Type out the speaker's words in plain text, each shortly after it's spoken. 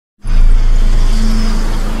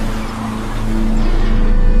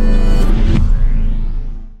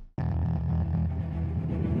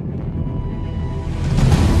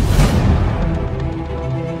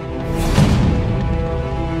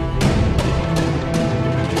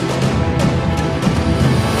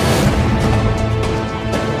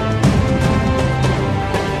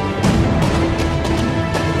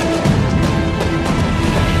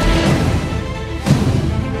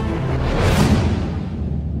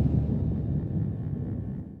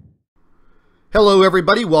Hello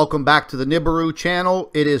everybody, welcome back to the Nibiru channel.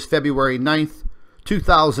 It is February 9th,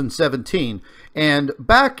 2017, and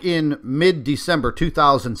back in mid-December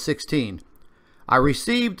 2016, I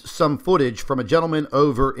received some footage from a gentleman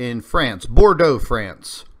over in France, Bordeaux,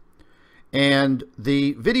 France, and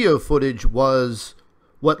the video footage was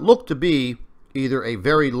what looked to be either a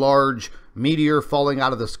very large meteor falling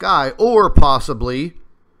out of the sky or possibly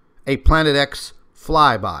a Planet X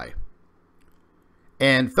flyby.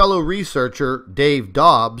 And fellow researcher Dave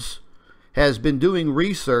Dobbs has been doing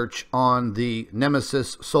research on the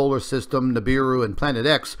Nemesis solar system, Nibiru, and Planet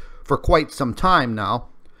X for quite some time now.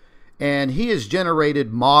 And he has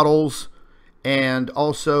generated models and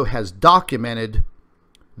also has documented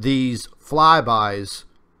these flybys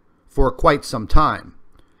for quite some time.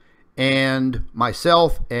 And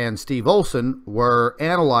myself and Steve Olson were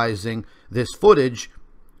analyzing this footage,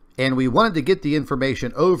 and we wanted to get the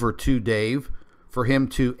information over to Dave for him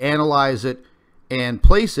to analyze it and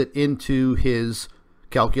place it into his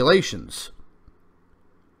calculations.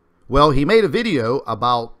 Well, he made a video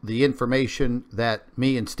about the information that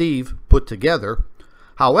me and Steve put together.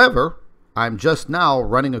 However, I'm just now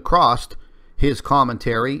running across his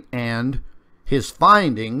commentary and his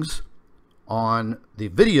findings on the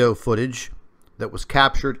video footage that was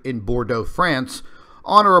captured in Bordeaux, France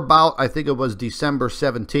on or about, I think it was December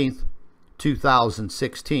 17th,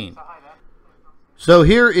 2016. So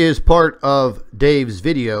here is part of Dave's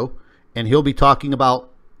video, and he'll be talking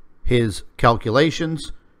about his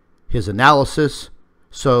calculations, his analysis,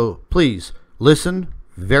 so please listen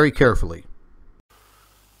very carefully.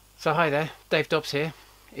 So hi there, Dave Dobbs here.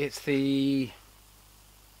 It's the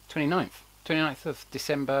 29th of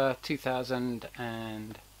December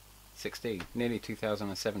 2016, nearly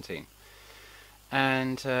 2017.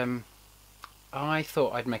 And I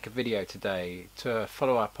thought I'd make a video today to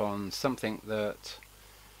follow up on something that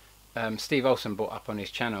Steve Olson brought up on his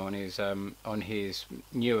channel, on his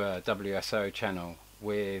newer WSO channel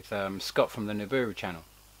with Scott from the Nibiru channel.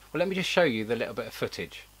 Well, let me just show you the little bit of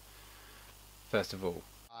footage first of all.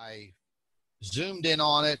 I zoomed in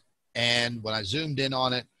on it, and when I zoomed in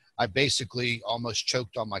on it, I basically almost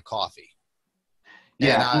choked on my coffee.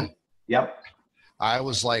 Yeah. Yep. I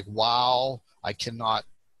was like, wow, I cannot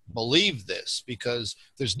believe this, because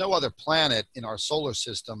there's no other planet in our solar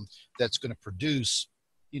system that's going to produce,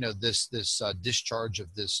 you know, this discharge of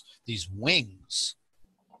these wings.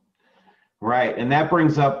 Right, and that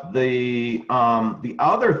brings up the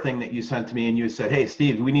other thing that you sent to me, and you said, hey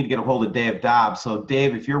Steve, we need to get a hold of Dave Dobbs. So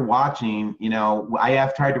Dave, if you're watching, you know, I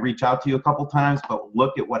have tried to reach out to you a couple times, but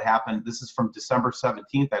look at what happened. This is from December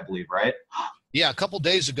 17th, I believe, right? Yeah, a couple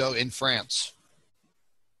days ago in France.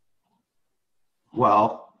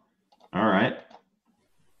 Well, all right.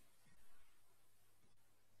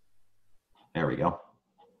 There we go.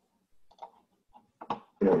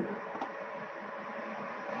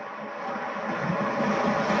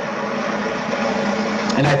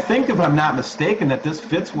 And I think, if I'm not mistaken, that this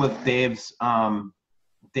fits with Dave's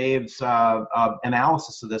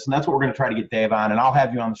analysis of this, and that's what we're going to try to get Dave on. And I'll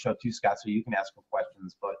have you on the show too, Scott, so you can ask him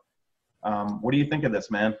questions. But what do you think of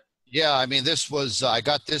this, man? Yeah, I mean, this was I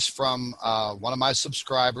got this from one of my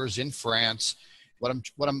subscribers in France. What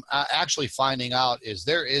I'm actually finding out is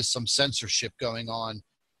there is some censorship going on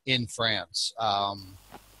in France.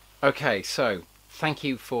 Okay, so thank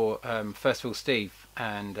you for first of all, Steve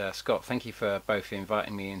and Scott. Thank you for both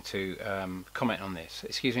inviting me in to comment on this.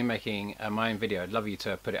 Excuse me, making my own video. I'd love you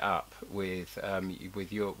to put it up with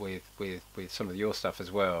some of your stuff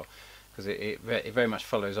as well, because it very much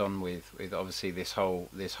follows on with obviously this whole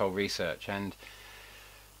research.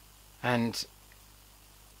 And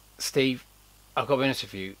Steve, I've got to be honest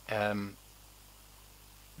with you,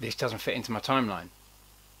 this doesn't fit into my timeline.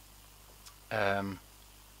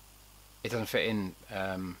 It doesn't fit in,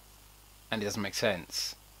 and it doesn't make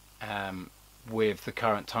sense with the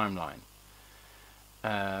current timeline,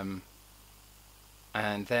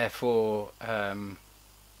 and therefore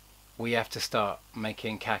we have to start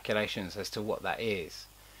making calculations as to what that is.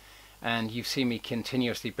 And you've seen me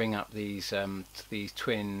continuously bring up these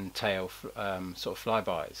twin tail sort of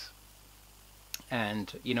flybys.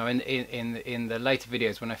 And you know, in the later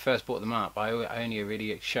videos when I first brought them up, I only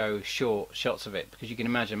really show short shots of it, because you can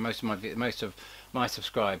imagine most of my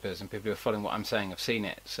subscribers and people who are following what I'm saying have seen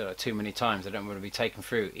it so too many times. They don't want to be taken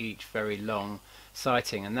through each very long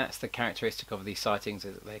sighting, and that's the characteristic of these sightings,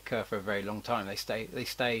 is that they occur for a very long time. They stay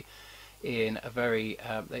in a very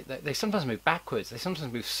they sometimes move backwards, they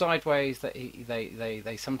sometimes move sideways,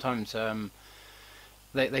 they sometimes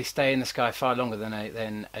they stay in the sky far longer than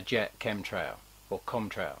a jet chemtrail or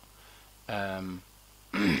contrail,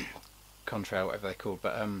 contrail, whatever they're called.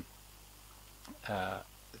 But that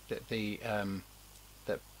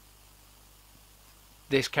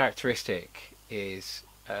this characteristic is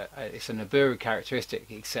it's a Nibiru characteristic,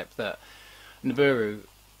 except that Nibiru,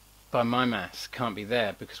 by my maths, can't be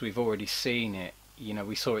there because we've already seen it. You know,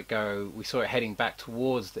 we saw it heading back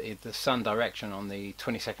towards the sun direction on the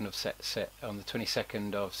 22nd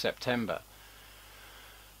of September.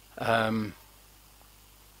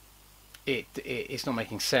 It's not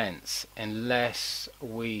making sense unless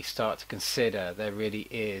we start to consider there really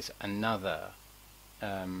is another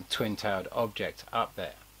twin-tailed object up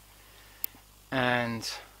there. And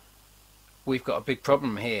we've got a big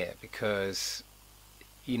problem here because,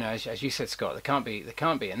 you know, as you said, Scott, there can't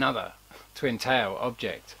be another twin tail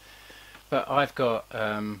object. But I've got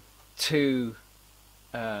two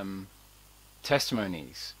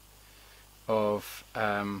testimonies of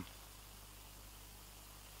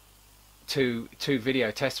two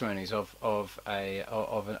video testimonies of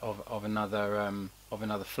another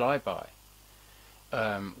flyby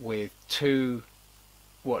with two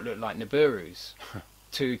what looked like Nibirus,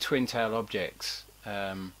 two twin tail objects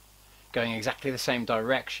going exactly the same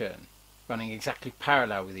direction, running exactly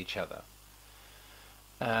parallel with each other.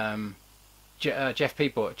 Jeff P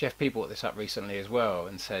brought this up recently as well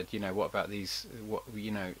and said, you know, what about these? What,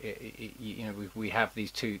 you know, we have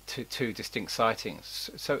these two distinct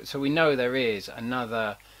sightings. So we know there is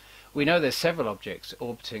another. We know there's several objects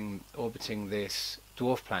orbiting this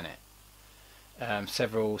dwarf planet.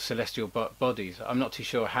 Several celestial bodies. I'm not too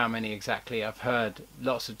sure how many exactly. I've heard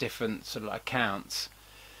lots of different sort of accounts.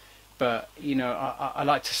 But you know, I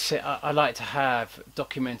like to have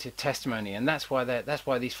documented testimony, and that's why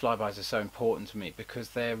these flybys are so important to me, because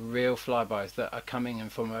they're real flybys that are coming in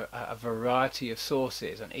from a variety of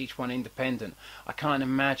sources, and each one independent. I can't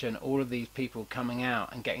imagine all of these people coming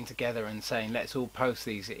out and getting together and saying, let's all post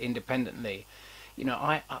these independently. You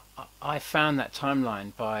know, I found that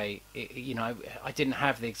timeline by, you know, I didn't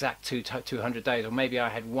have the exact 200 days, or maybe I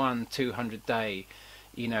had one 200-day,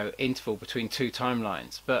 you know, interval between two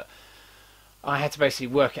timelines, but I had to basically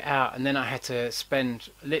work it out, and then I had to spend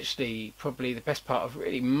literally probably the best part of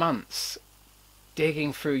really months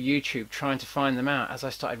digging through YouTube trying to find them out as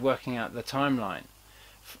I started working out the timeline.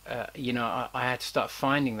 You know, I had to start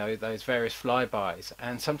finding those various flybys,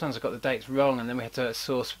 and sometimes I got the dates wrong, and then we had to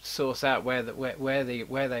source out where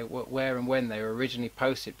and when they were originally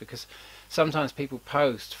posted, because sometimes people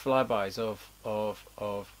post flybys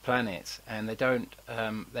of planets and they don't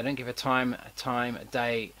give a time, a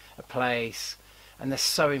date, a place, and they're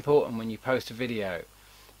so important when you post a video,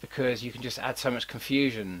 because you can just add so much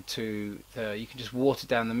confusion to you can just water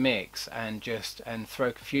down the mix and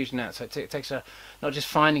throw confusion out. So it takes not just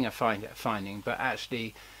finding a finding, but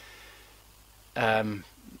actually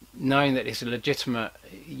knowing that it's a legitimate,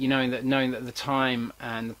 knowing that the time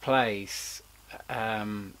and the place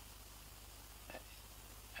and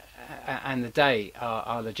the date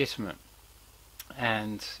are legitimate.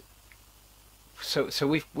 And so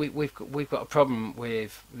we've got a problem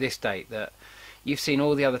with this date. That you've seen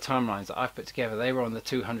all the other timelines that I've put together, they were on the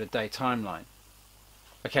 200-day timeline.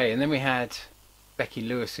 Okay, and then we had Becky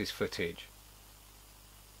Lewis's footage,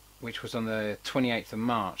 which was on the 28th of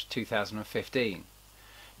March 2015.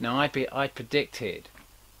 Now I predicted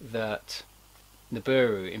that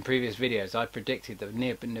Nibiru, in previous videos, I predicted that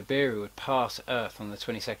Nibiru would pass Earth on the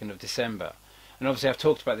 22nd of December. And obviously I've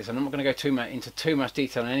talked about this. I'm not going to go into too much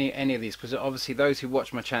detail on any of these, because obviously those who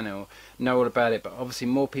watch my channel know all about it, but obviously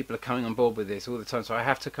more people are coming on board with this all the time, so I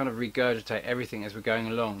have to kind of regurgitate everything as we're going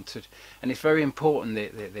along. And it's very important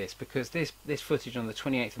this, because this footage on the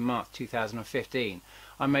 28th of March 2015,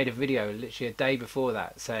 I made a video literally a day before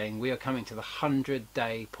that saying we are coming to the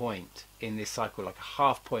 100-day point in this cycle, like a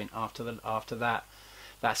half point after that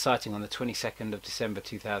sighting on the 22nd of December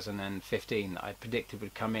 2015 that I predicted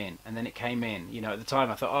would come in, and then it came in. You know, at the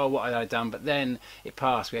time I thought, oh, what had I done? But then it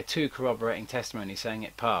passed. We had two corroborating testimonies saying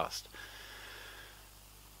it passed.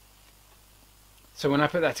 So when I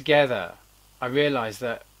put that together, I realised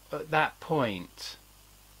that at that point,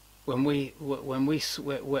 when we you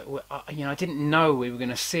know, I didn't know we were going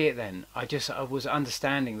to see it then. I was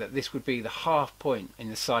understanding that this would be the half point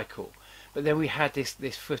in the cycle. But then we had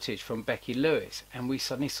this footage from Becky Lewis, and we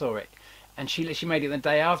suddenly saw it, and she literally made it the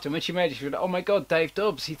day after. And when she made it, she was like, oh my God, Dave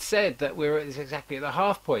Dobbs, he'd said that we were exactly at the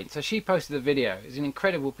half point. So she posted the video. It's an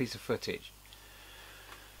incredible piece of footage.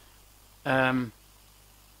 And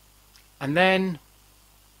then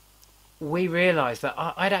we realised that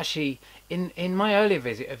I'd actually, in my earlier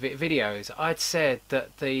videos, I'd said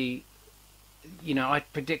that the you know, I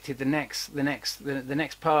predicted the next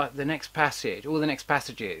passage, all the next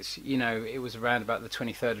passages. You know, it was around about the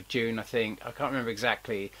 23rd of June, I think. I can't remember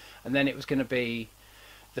exactly. And then it was going to be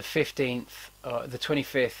the 15th, the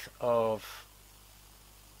 25th of.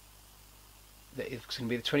 It was going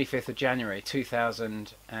to be the 25th of January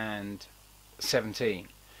 2017.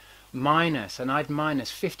 And I'd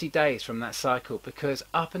minus 50 days from that cycle, because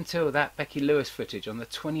up until that Becky Lewis footage on the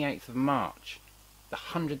 28th of March, the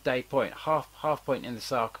 100-day point, half point in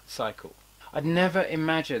the cycle, I'd never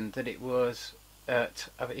imagined that it was at,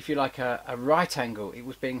 if you like, a right angle. It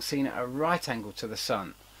was being seen at a right angle to the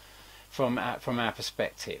sun from our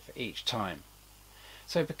perspective each time.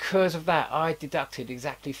 So because of that, I deducted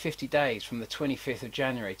exactly 50 days from the 25th of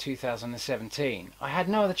January 2017. I had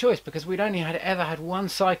no other choice, because we'd only ever had one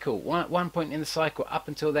cycle, one point in the cycle up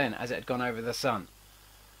until then, as it had gone over the sun.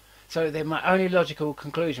 So then my only logical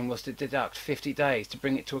conclusion was to deduct 50 days to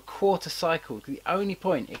bring it to a quarter cycle. The only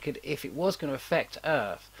point it could, if it was going to affect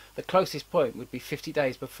Earth, the closest point would be 50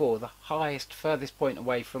 days before the furthest point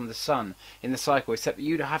away from the sun in the cycle. Except that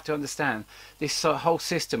you'd have to understand, this whole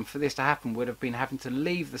system, for this to happen, would have been having to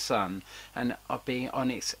leave the sun and being on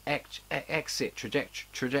its exit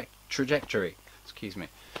trajectory. Excuse me.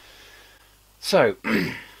 So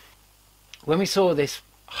when we saw this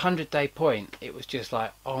 100-day point, it was just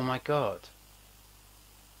like, oh my god,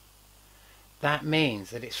 that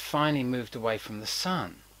means that it's finally moved away from the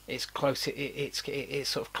sun. It's close. It's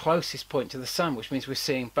sort of closest point to the sun, which means we're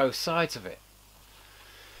seeing both sides of it.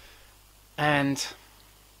 And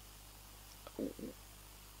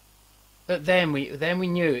but then we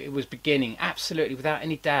knew it was beginning, absolutely, without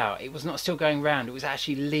any doubt. It was not still going round. It was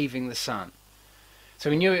actually leaving the sun. So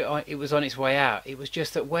we knew it was on its way out. It was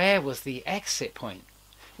just that, where was the exit point?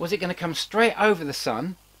 Was it going to come straight over the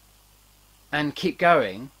sun and keep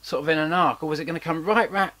going, sort of in an arc, or was it going to come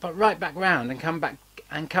right back round and come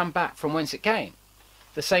back from whence it came,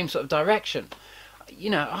 the same sort of direction? You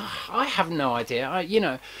know, I have no idea. You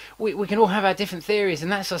know, we can all have our different theories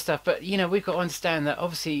and that sort of stuff, but you know, we've got to understand that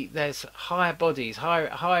obviously there's higher bodies,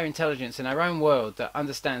 higher intelligence in our own world that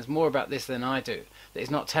understands more about this than I do, that is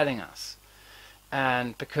not telling us.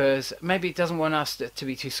 And because maybe it doesn't want us to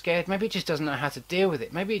be too scared, maybe it just doesn't know how to deal with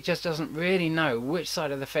it, maybe it just doesn't really know which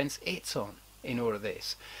side of the fence it's on in all of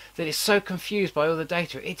this, that it's so confused by all the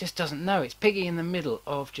data, it just doesn't know. It's piggy in the middle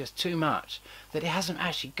of just too much, that it hasn't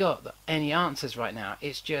actually got any answers right now.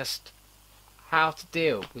 It's just how to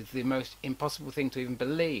deal with the most impossible thing to even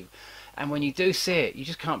believe. And when you do see it, you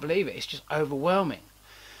just can't believe it. It's just overwhelming.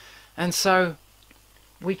 And so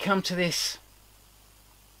we come to this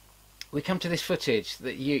footage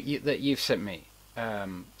that you've sent me,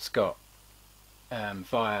 Scott,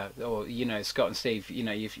 via, or you know, Scott and Steve, you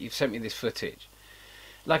know, you've sent me this footage.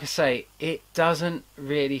 Like I say, it doesn't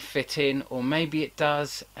really fit in, or maybe it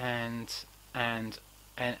does, and the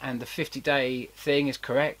 50-day thing is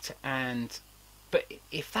correct, but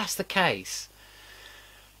if that's the case,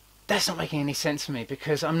 that's not making any sense to me,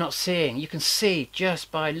 because I'm not seeing. You can see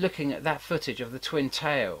just by looking at that footage of the twin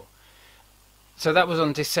tail. So that was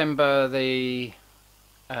on December the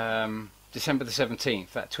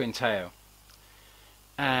 17th, that twin tail.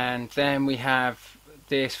 And then we have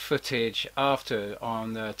this footage after,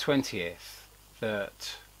 on the 20th,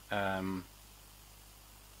 that I'm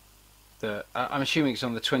assuming it's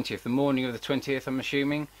on the 20th, the morning of the 20th, I'm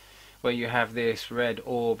assuming, where you have this red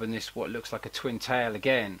orb and this what looks like a twin tail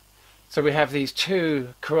again. So we have these two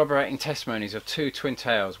corroborating testimonies of two twin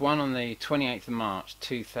tails, one on the 28th of March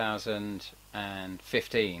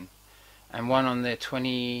 2015 and one on the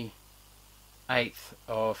 28th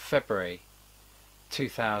of February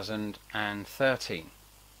 2013.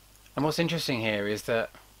 And what's interesting here is that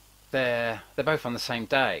they're both on the same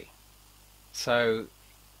day. So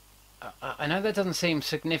I know that doesn't seem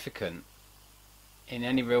significant in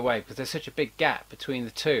any real way, because there's such a big gap between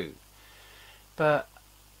the two, but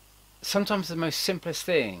sometimes the most simplest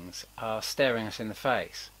things are staring us in the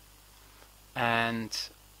face. And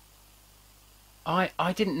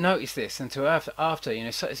I didn't notice this until after, you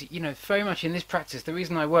know. So, you know, very much in this practice, the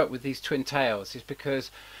reason I work with these twin tails is because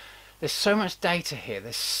there's so much data here.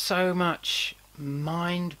 There's so much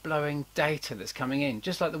mind-blowing data that's coming in,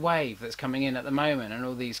 just like the wave that's coming in at the moment, and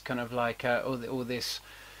all these kind of like all this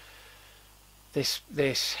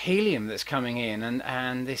helium that's coming in,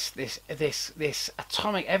 and this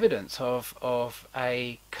atomic evidence of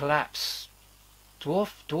a collapsed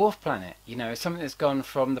dwarf planet. You know, something that's gone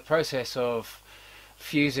from the process of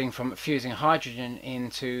fusing hydrogen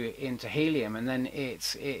into helium, and then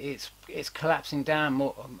it's collapsing down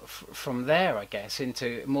more from there, I guess,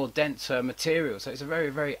 into more denser material. So it's a very,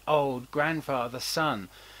 very old grandfather son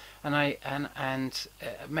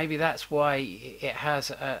maybe that's why it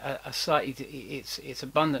has a slightly, it's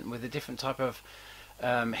abundant with a different type of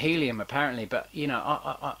helium apparently. But you know,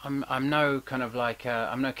 I'm no kind of like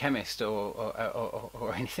I'm no chemist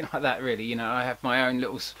or anything like that really. You know, I have my own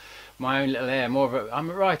little area. I'm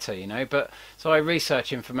a writer, you know. But so I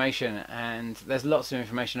research information, and there's lots of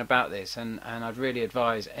information about this, and I'd really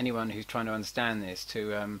advise anyone who's trying to understand this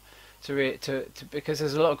to because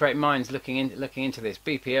there's a lot of great minds looking into this.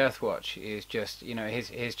 BP Earthwatch is just, you know,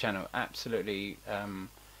 his channel absolutely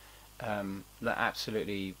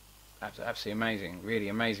absolutely amazing, really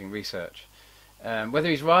amazing research. Whether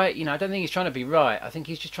he's right, you know, I don't think he's trying to be right. I think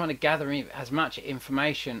he's just trying to gather as much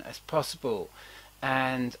information as possible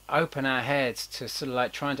and open our heads to sort of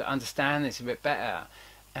like trying to understand this a bit better.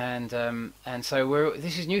 And so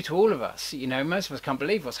this is new to all of us. You know, most of us can't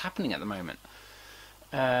believe what's happening at the moment.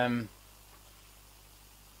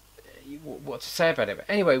 What to say about it? But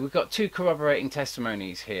anyway, we've got two corroborating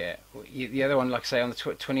testimonies here. The other one, like I say, on the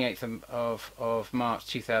 28th of March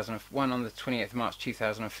 2001, on the 28th of March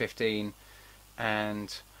 2015,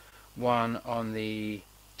 and one on the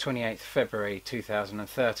 28th February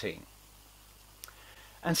 2013.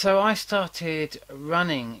 And so I started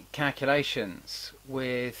running calculations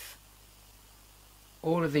with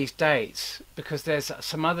all of these dates, because there's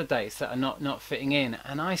some other dates that are not fitting in,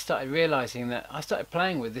 and I started realizing that I started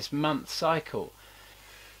playing with this month cycle.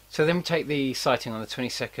 So then we take the sighting on the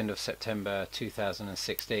 22nd of September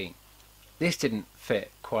 2016. This didn't fit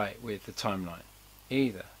quite with the timeline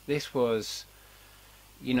either. This was,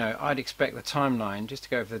 you know, I'd expect the timeline, just to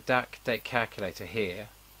go over the date calculator here,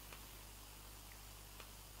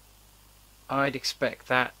 I'd expect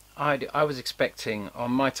that I was expecting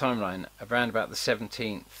on my timeline around about the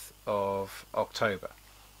 17th of October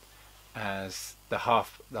as the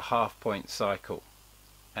half point cycle,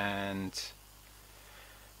 and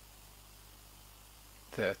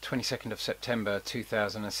the 22nd of September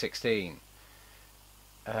 2016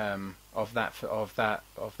 of that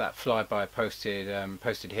flyby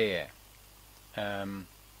posted here.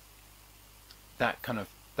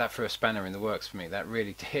 That threw a spanner in the works for me. That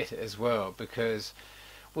really did as well, because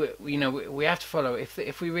we have to follow.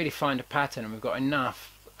 If we really find a pattern and we've got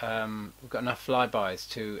enough flybys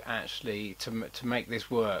to actually to make this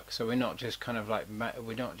work, so we're not just kind of like,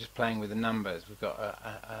 we're not just playing with the numbers. We've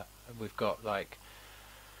got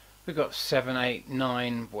 7, 8,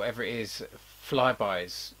 9, whatever it is,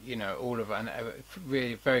 flybys. You know, all of, and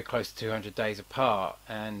really very close to 200 days apart,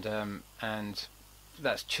 and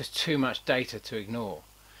that's just too much data to ignore.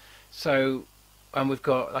 So. And we've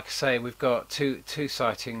got, like I say, we've got two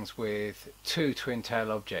sightings with two twin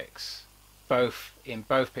tail objects. In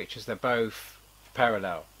both pictures, they're both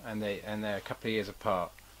parallel, and they're a couple of years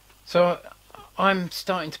apart. So I'm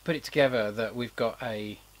starting to put it together that we've got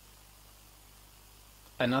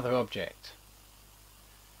another object.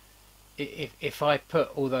 If I put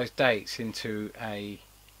all those dates into a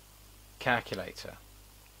calculator,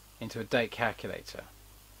 into a date calculator.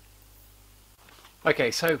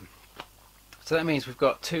 Okay, so that means we've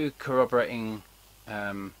got two corroborating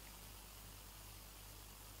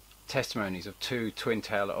testimonies of two twin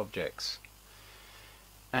tail objects,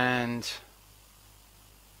 and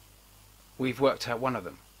we've worked out one of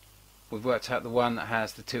them. We've worked out the one that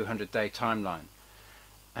has the 200-day timeline,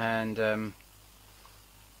 and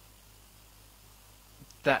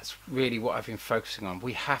that's really what I've been focusing on.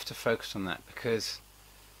 We have to focus on that, because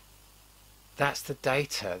that's the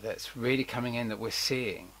data that's really coming in that we're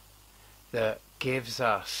seeing, that gives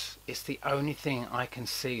us, it's the only thing I can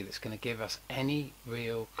see that's going to give us any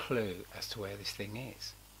real clue as to where this thing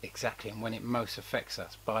is exactly, and when it most affects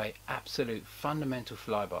us by absolute fundamental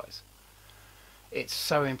flybys. It's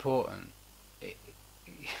so important.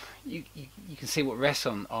 You can see what rests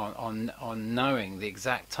on knowing the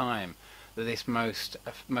exact time that this most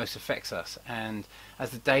affects us, and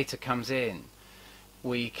as the data comes in,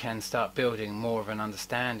 we can start building more of an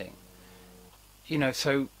understanding. You know,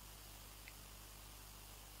 so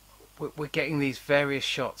we're getting these various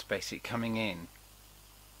shots basically coming in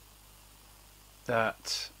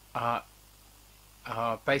that are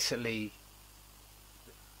basically,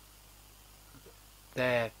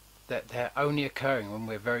 they're only occurring when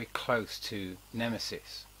we're very close to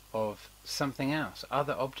nemesis of something else,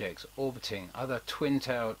 other objects orbiting, other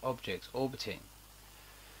twin-tailed objects orbiting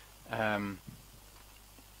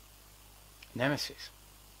nemesis.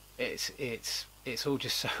 It's all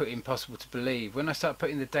just so impossible to believe. When I start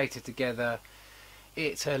putting the data together,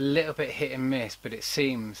 it's a little bit hit and miss, but it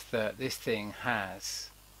seems that this thing has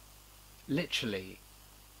literally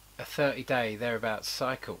a 30-day thereabouts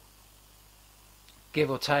cycle. give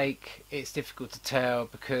or take. It's difficult to tell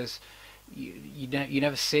because you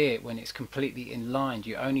never see it when it's completely in line.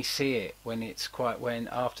 You only see it when it's when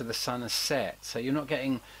after the sun has set. So you're not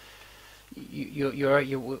getting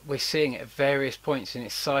we're seeing it at various points in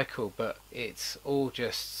its cycle, but it's all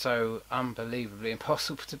just so unbelievably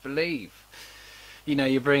impossible to believe. You know,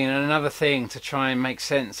 you're bringing another thing to try and make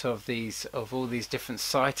sense of all these different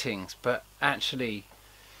sightings, but actually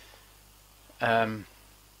the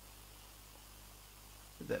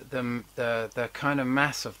kind of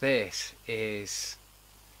mass of this is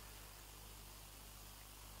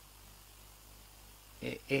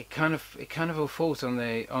it kind of all falls on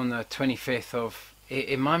the 25th of,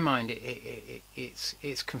 in my mind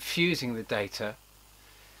it's confusing, the data,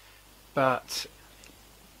 but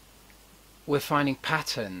we're finding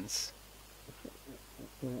patterns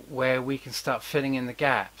where we can start filling in the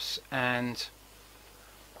gaps, and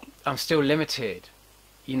I'm still limited.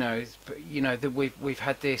 You know that we've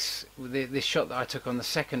had this shot that I took on the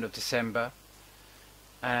 2nd of December,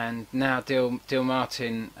 and now Dill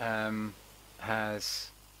Martin has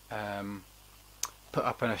put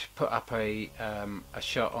up a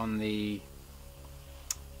shot on the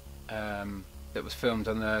that was filmed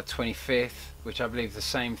on the 25th, which I believe the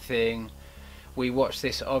same thing. We watched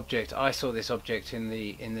this object. I saw this object in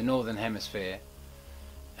the northern hemisphere,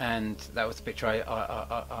 and that was the picture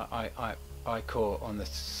I caught on the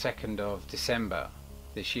 2nd of December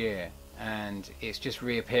this year, and it's just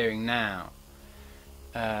reappearing now.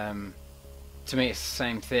 To me, it's the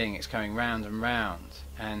same thing. It's going round and round,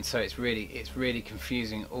 and so it's really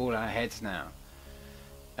confusing all our heads now.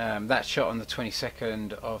 That shot on the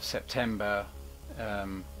 22nd of September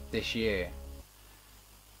this year.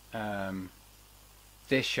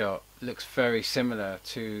 This shot looks very similar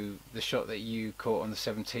to the shot that you caught on the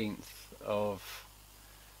 17th of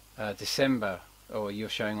December, or you're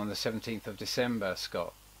showing on the 17th of December,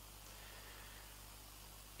 Scott.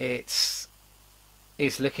 It's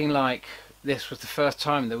looking like this was the first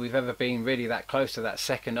time that we've ever been really that close to that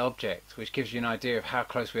second object, which gives you an idea of how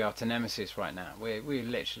close we are to Nemesis right now. We're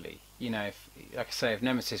literally, you know, like I say, if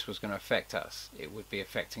Nemesis was going to affect us, it would be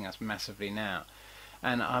affecting us massively now.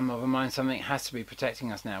 And I'm of a mind something has to be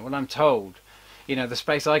protecting us now. Well, I'm told, you know, the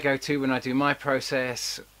space I go to when I do my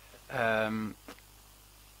process, I'm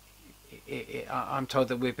told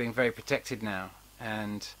that we're being very protected now,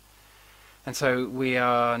 and so we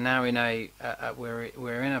are now in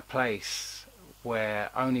we're in a place where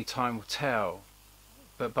only time will tell.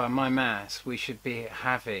 But by my maths, we should be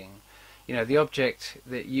having, you know, the object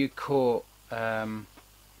that you caught.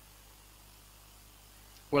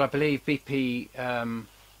 Well, I believe BP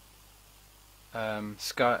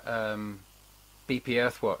BP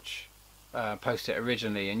Earthwatch posted it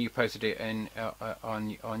originally, and you posted it in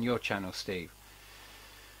on your channel, Steve.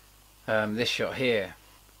 This shot here,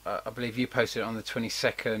 I believe you posted it on the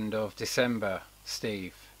 22nd of December,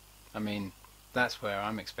 Steve. I mean, that's where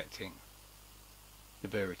I'm expecting the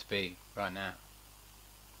Nibiru to be right now,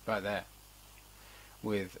 right there,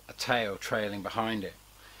 with a tail trailing behind it.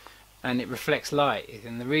 And it reflects light,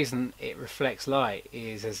 and the reason it reflects light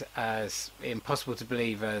is as impossible to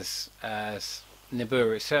believe as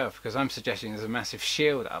Nibiru itself, because I'm suggesting there's a massive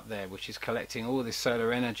shield up there which is collecting all this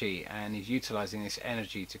solar energy and is utilizing this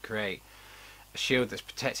energy to create a shield that's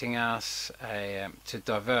protecting us, to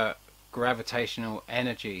divert gravitational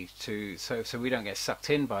energy so we don't get sucked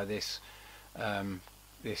in by this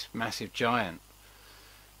this massive giant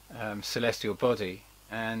celestial body.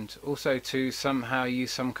 And also to somehow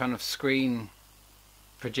use some kind of screen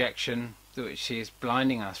projection which is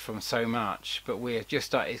blinding us from so much, but we're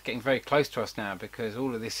just it's getting very close to us now, because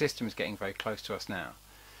all of this system is getting very close to us now,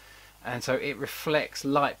 and so it reflects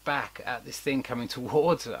light back at this thing coming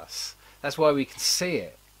towards us. That's why we can see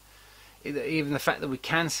it. Even the fact that we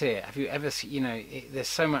can see it, have you ever seen, you know, there's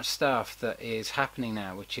so much stuff that is happening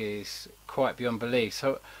now which is quite beyond belief.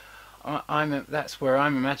 So that's where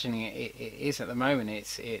I'm imagining it is at the moment.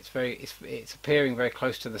 It's appearing very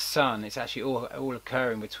close to the sun. It's actually all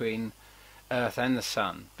occurring between Earth and the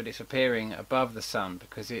sun, but it's appearing above the sun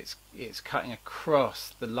because it's cutting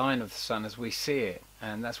across the line of the sun as we see it,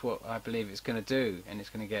 and that's what I believe it's going to do. And it's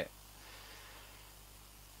going to get,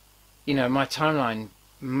 you know, my timeline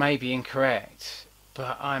may be incorrect,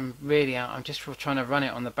 but I'm just trying to run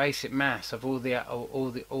it on the basic maths of all the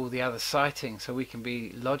other sightings, so we can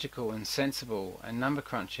be logical and sensible and number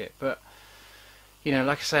crunch it. But you know,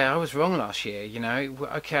 like I say, I was wrong last year. You know,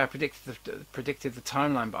 okay, I predicted the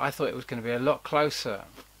timeline, but I thought it was going to be a lot closer.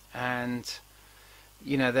 And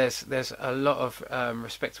you know, there's a lot of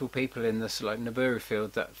respectable people in this like Nibiru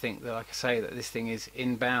field that think that, like I say, that this thing is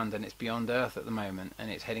inbound and it's beyond Earth at the moment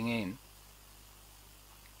and it's heading in.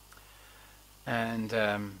 and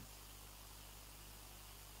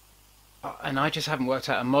I just haven't worked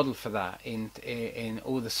out a model for that in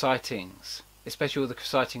all the sightings, especially all the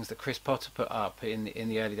sightings that Chris Potter put up in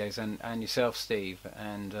the early days, and yourself, Steve,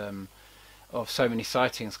 and of so many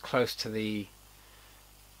sightings close to the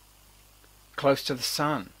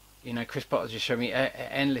sun. You know, Chris Potter just showed me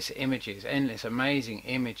endless images, endless amazing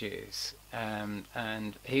images, and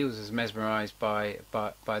he was as mesmerized by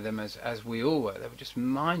them as we all were. They were just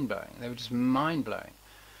mind blowing. They were just mind blowing.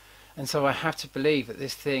 And so I have to believe that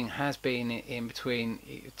this thing has been in between,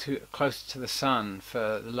 closer to the sun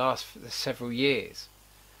for the last several years.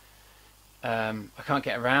 I can't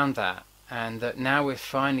get around that, and that now we're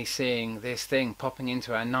finally seeing this thing popping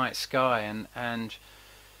into our night sky. And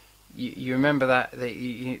you remember that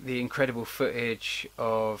the incredible footage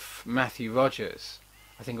of Matthew Rogers?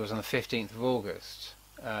 I think it was on the 15th of August.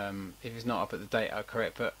 If it's not up at the date, I'm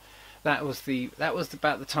correct, but that was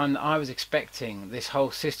about the time that I was expecting this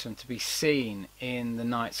whole system to be seen in the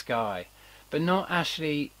night sky, but not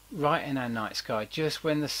actually right in our night sky, just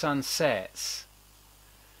when the sun sets.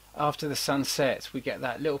 After the sun sets, we get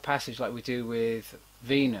that little passage like we do with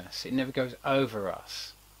Venus. It never goes over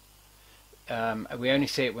us. We only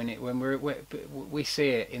see it we see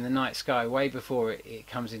it in the night sky way before it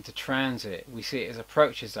comes into transit. We see it as it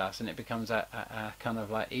approaches us, and it becomes a kind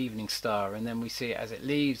of like evening star, and then we see it as it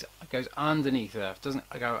leaves, it goes underneath Earth, doesn't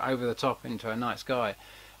go over the top into a night sky,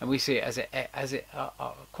 and we see it as it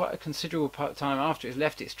quite a considerable time after it's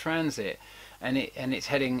left its transit, and it's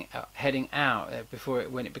heading out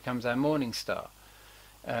when it becomes our morning star.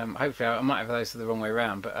 Hopefully I might have those the wrong way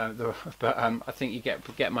around, but I think you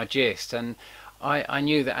get my gist. And I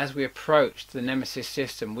knew that as we approached the Nemesis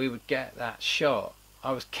system, we would get that shot.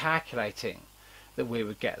 I was calculating that we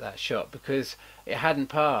would get that shot because it hadn't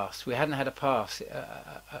passed. We hadn't had a pass,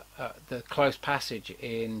 the close passage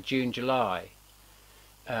in June, July.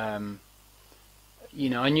 You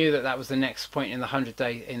know, I knew that was the next point in the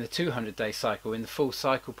 200-day cycle, in the full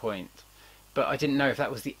cycle point, but I didn't know if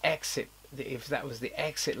that was the exit. If that was the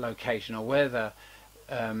exit location, or whether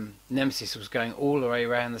Nemesis was going all the way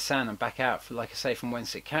around the sun and back out, like I say, from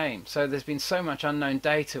whence it came. So there's been so much unknown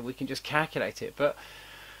data, we can just calculate it. But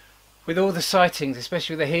with all the sightings,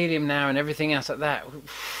 especially with the helium now and everything else like that,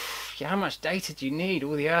 how much data do you need?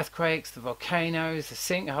 All the earthquakes, the volcanoes, the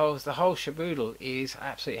sinkholes, the whole shaboodle is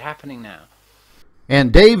absolutely happening now.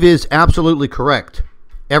 And Dave is absolutely correct.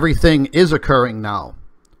 Everything is occurring now.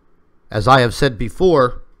 As I have said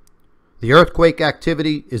before, the earthquake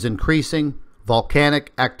activity is increasing,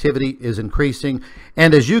 volcanic activity is increasing,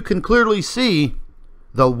 and as you can clearly see,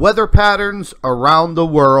 the weather patterns around the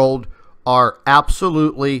world are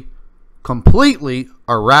absolutely, completely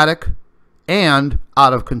erratic and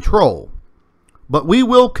out of control. But we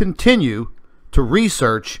will continue to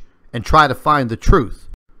research and try to find the truth.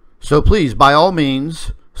 So please, by all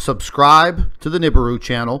means, subscribe to the Nibiru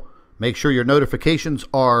channel. Make sure your notifications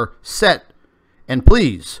are set, and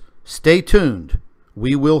please, stay tuned.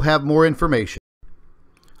 We will have more information.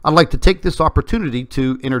 I'd like to take this opportunity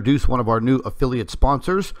to introduce one of our new affiliate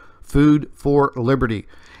sponsors, Food for Liberty.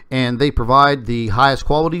 And they provide the highest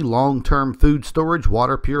quality long-term food storage,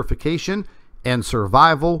 water purification, and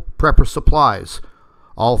survival prepper supplies.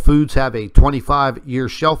 All foods have a 25-year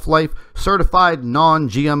shelf life, certified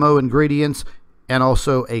non-GMO ingredients, and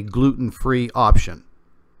also a gluten-free option.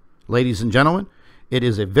 Ladies and gentlemen, it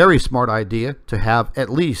is a very smart idea to have at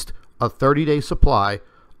least a 30-day supply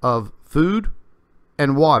of food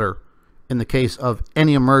and water in the case of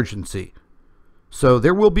any emergency. So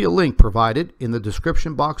there will be a link provided in the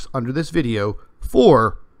description box under this video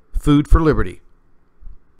for Food for Liberty.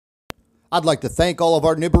 I'd like to thank all of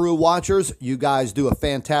our Nibiru watchers. You guys do a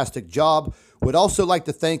fantastic job. Would also like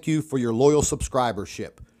to thank you for your loyal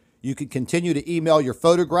subscribership. You can continue to email your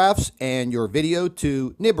photographs and your video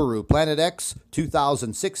to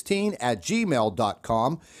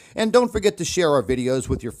NibiruPlanetX2016@gmail.com. And don't forget to share our videos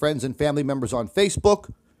with your friends and family members on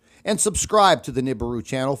Facebook. And subscribe to the Nibiru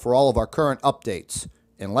channel for all of our current updates.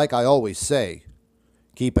 And like I always say,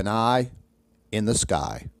 keep an eye in the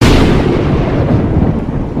sky.